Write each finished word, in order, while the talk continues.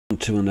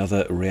to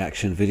another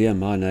reaction video.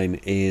 My name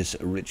is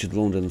Richard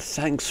Laundon.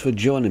 Thanks for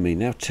joining me.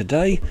 Now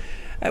today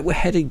we're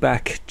heading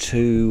back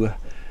to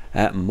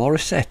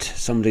Morissette,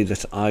 somebody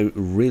that I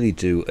really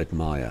do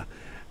admire,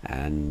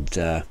 and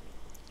a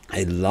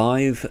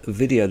live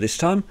video this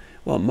time.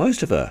 Well,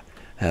 most of her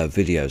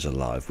videos are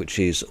live, which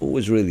is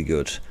always really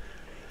good.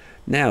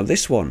 Now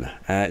this one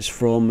it's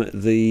from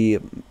the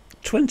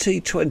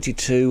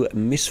 2022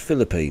 Miss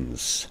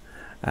Philippines,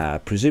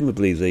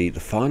 presumably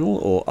the final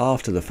or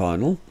after the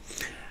final,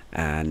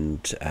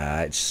 and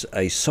it's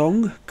a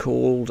song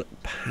called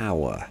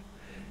Power.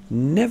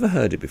 Never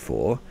heard it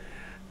before.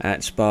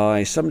 It's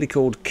by somebody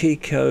called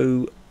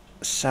Kiko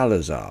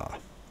Salazar.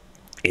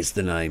 It's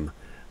the name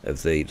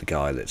of the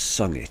guy that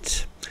sung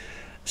it.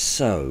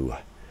 So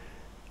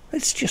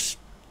let's just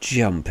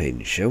jump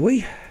in, shall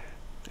we,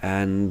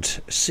 and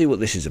see what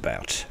this is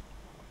about.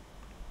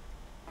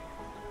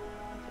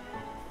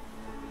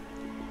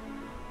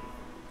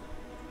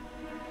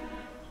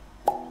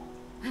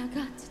 I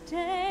got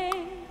today,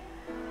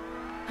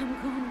 I'm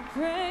gonna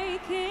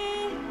break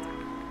it,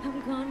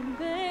 I'm gonna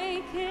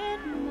make it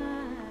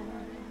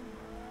mine.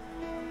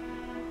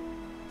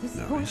 This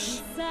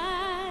voice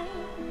inside,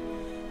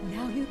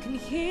 now you can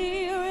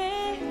hear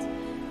it,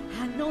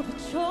 I know the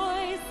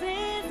choice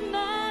is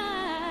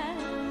mine.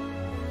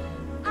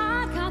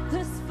 I got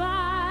this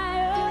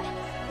fire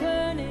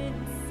burning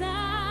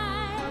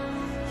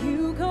inside,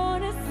 you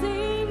gonna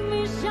see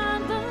me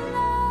shine the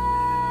light.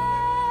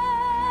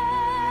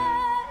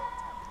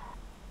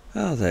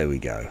 Oh, there we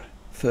go.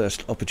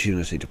 First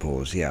opportunity to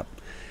pause. Yeah.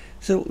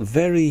 So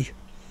very,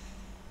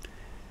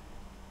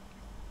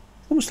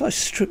 almost like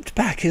stripped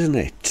back, isn't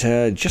it?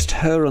 Just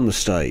her on the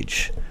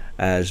stage.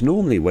 As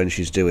normally when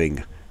she's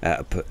doing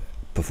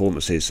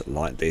performances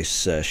like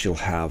this, she'll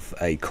have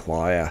a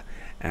choir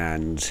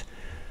and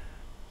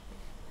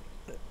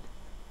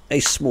a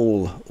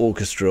small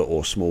orchestra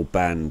or small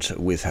band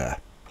with her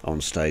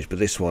on stage. But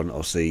this one,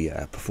 obviously,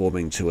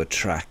 performing to a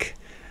track,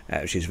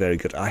 which is very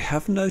good. I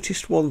have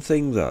noticed one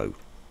thing though.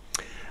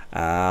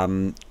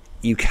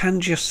 You can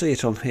just see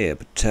it on here,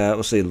 but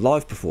obviously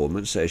live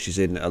performance, she's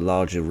in a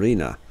large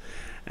arena,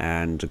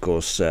 and of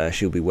course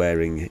she'll be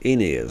wearing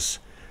in-ears.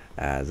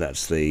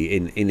 That's the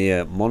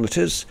in-ear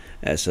monitors,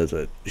 so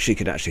that she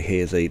can actually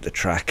hear the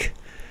track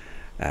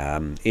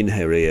in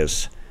her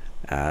ears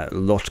a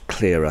lot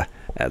clearer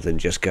than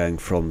just going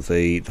from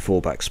the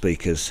fallback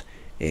speakers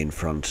in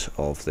front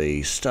of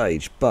the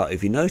stage. But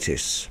if you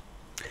notice,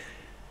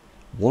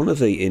 one of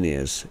the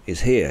in-ears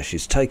is here.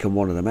 She's taken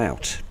one of them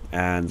out,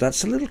 and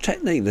that's a little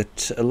technique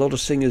that a lot of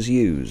singers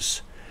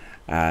use,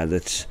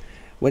 that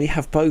when you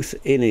have both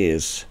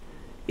in-ears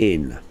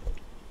in,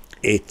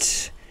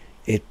 it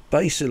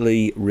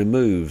basically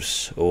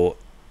removes, or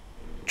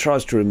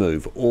tries to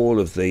remove, all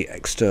of the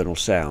external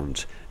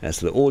sound,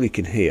 so that all you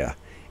can hear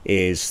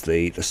is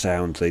the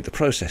sound, the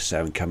process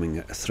sound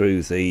coming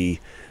through the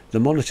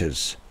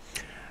monitors,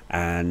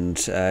 and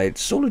it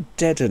sort of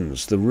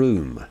deadens the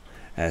room.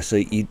 So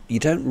you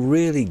don't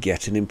really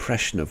get an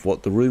impression of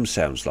what the room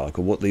sounds like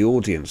or what the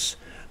audience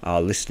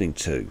are listening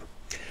to.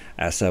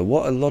 So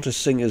what a lot of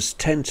singers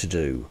tend to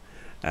do,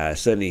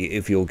 certainly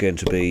if you're going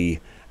to be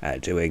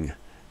doing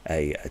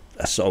a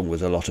song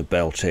with a lot of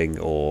belting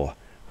or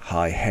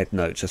high head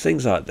notes or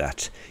things like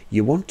that,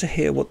 you want to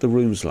hear what the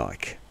room's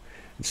like.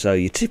 And so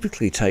you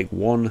typically take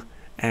one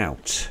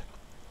out,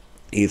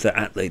 either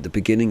at the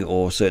beginning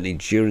or certainly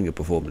during a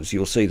performance.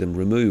 You'll see them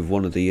remove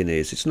one of the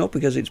in-ears. It's not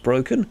because it's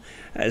broken,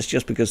 it's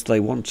just because they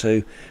want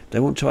to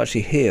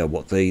actually hear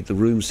what the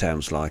room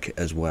sounds like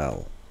as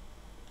well.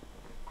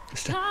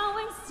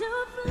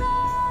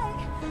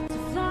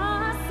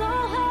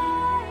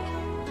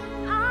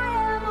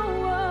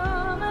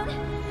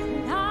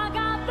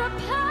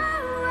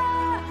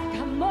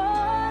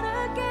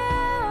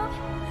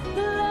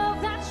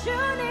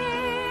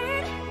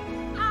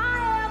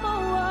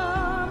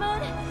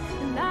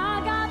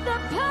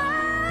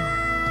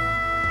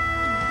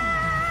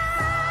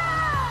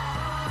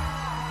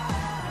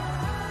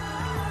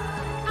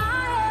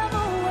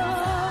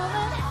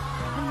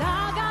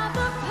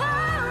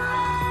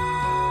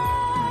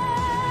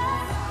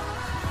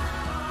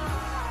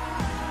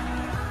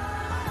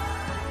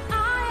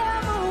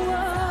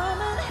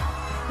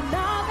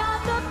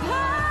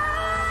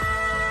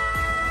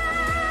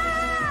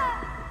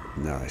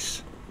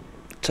 Nice.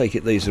 Take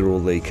it these are all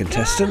the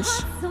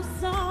contestants.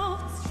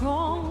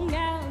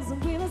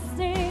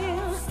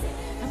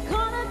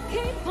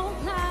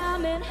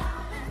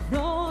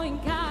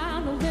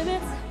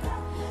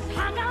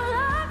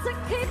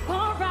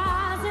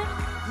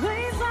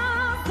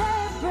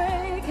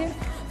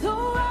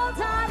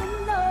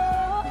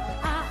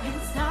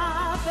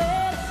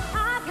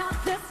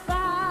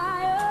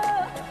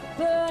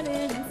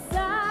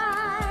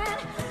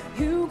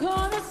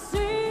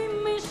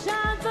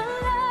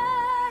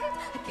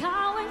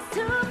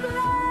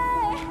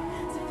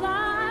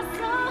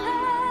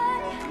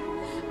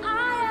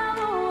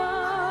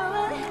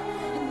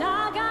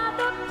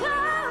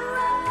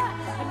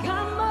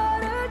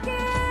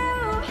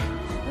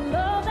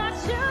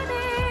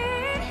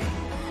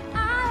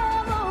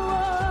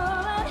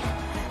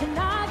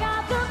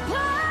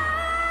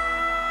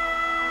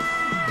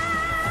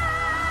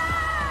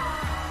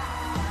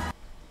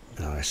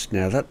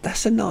 Now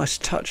that's a nice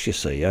touch, you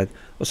see. I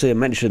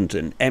mentioned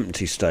an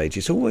empty stage.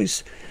 It's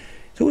always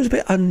a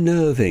bit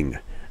unnerving,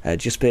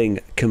 just being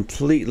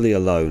completely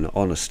alone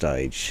on a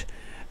stage.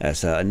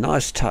 So a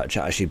nice touch,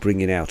 actually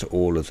bringing out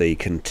all of the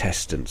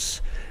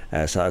contestants.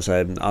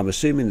 So I'm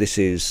assuming this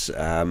is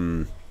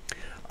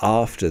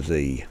after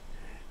the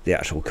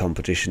actual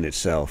competition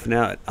itself.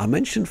 Now, I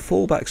mentioned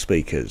fallback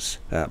speakers,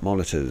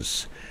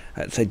 monitors.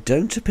 They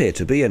don't appear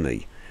to be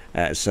any.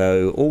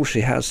 So all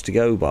she has to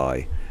go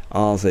by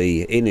are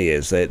the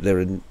in-ears.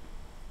 And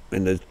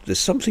there's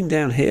something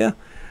down here.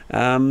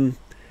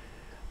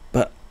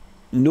 But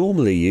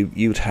normally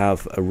you'd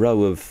have a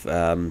row of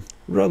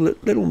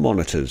little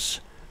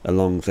monitors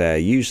along there,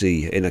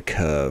 usually in a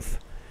curve,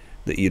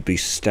 that you'd be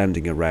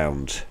standing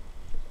around.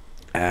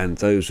 And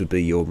those would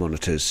be your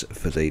monitors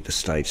for the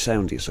stage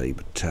sound, you see.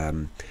 But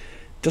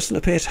doesn't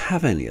appear to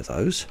have any of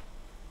those.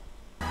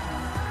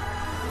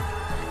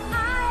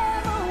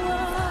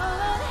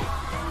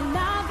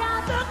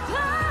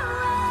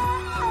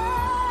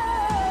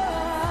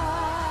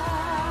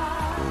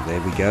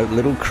 There we go,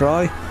 little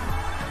cry.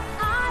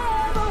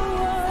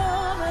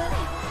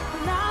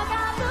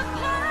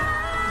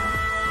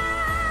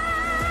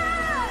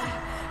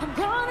 I'm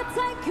gonna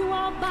take you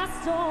on my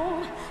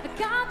soul. I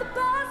got the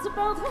best of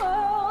both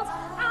worlds.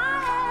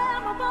 I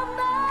am a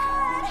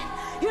woman.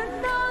 You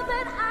know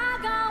that I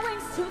got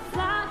wings to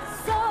fly.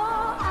 So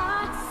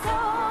high, so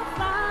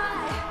fly.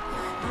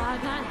 I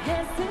got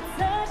heads to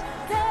touch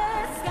the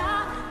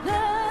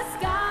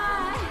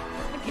sky.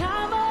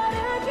 Come on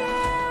and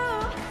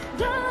give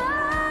the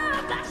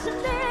love that you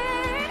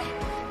need.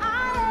 I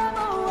am a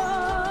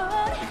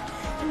woman,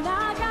 and I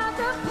got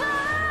the power.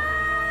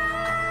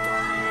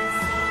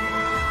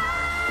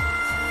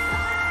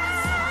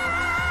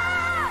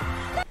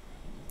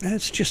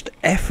 It's just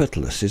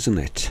effortless, isn't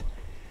it?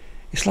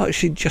 It's like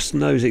she just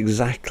knows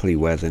exactly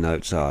where the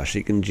notes are.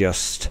 She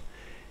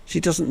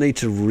doesn't need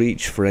to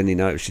reach for any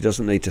notes. She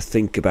doesn't need to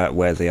think about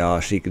where they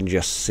are. She can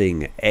just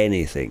sing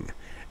anything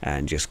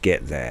and just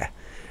get there.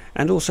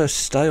 And also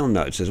stay on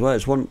notes as well.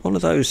 It's one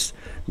of those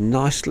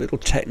nice little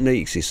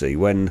techniques, you see,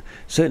 when,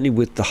 certainly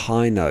with the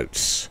high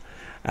notes,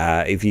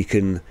 if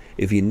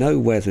you know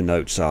where the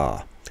notes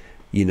are,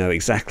 you know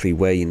exactly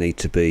where you need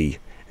to be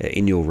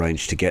in your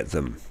range to get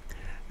them.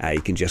 You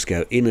can just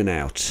go in and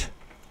out.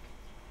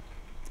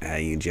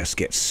 You can just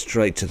get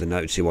straight to the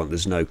notes you want.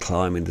 There's no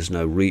climbing, there's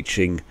no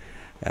reaching,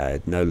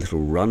 no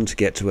little run to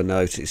get to a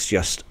note. It's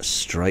just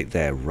straight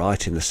there,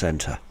 right in the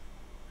centre.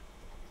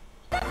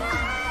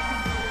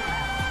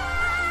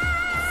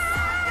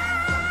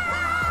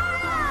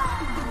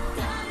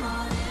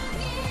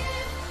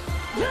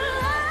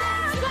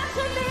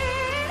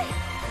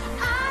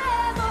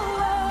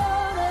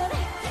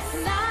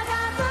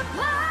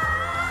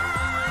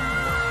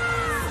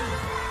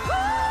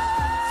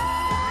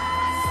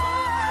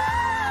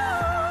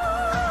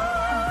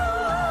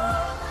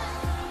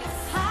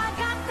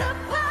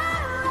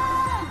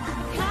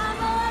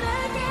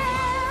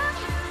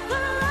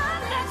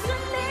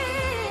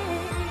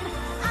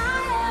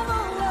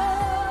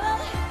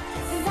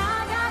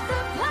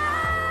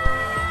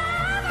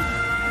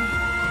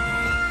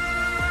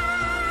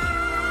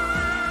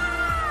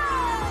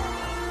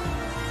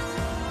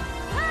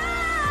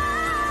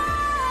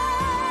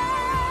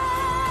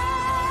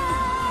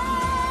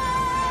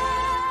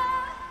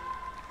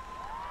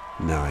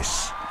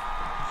 Nice.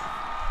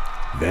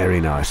 Very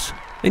nice.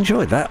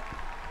 Enjoyed that.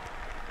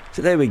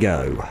 So there we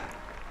go.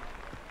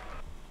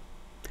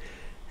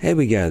 There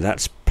we go.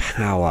 That's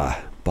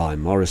Power by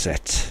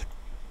Morissette.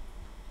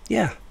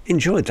 Yeah,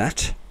 enjoyed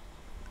that.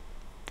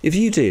 If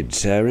you did,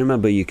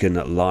 remember you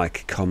can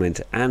like,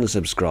 comment and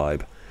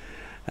subscribe.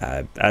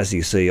 As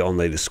you see on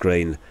the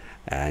screen,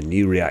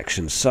 new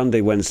reactions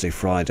Sunday, Wednesday,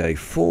 Friday,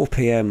 4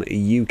 PM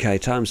UK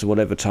time, so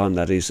whatever time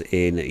that is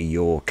in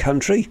your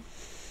country.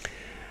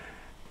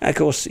 Of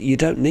course, you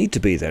don't need to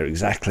be there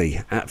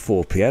exactly at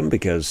 4 PM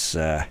because,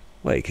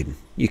 well,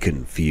 you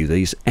can view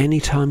these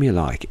anytime you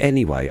like.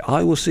 Anyway,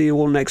 I will see you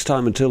all next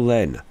time. Until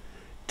then,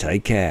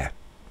 take care.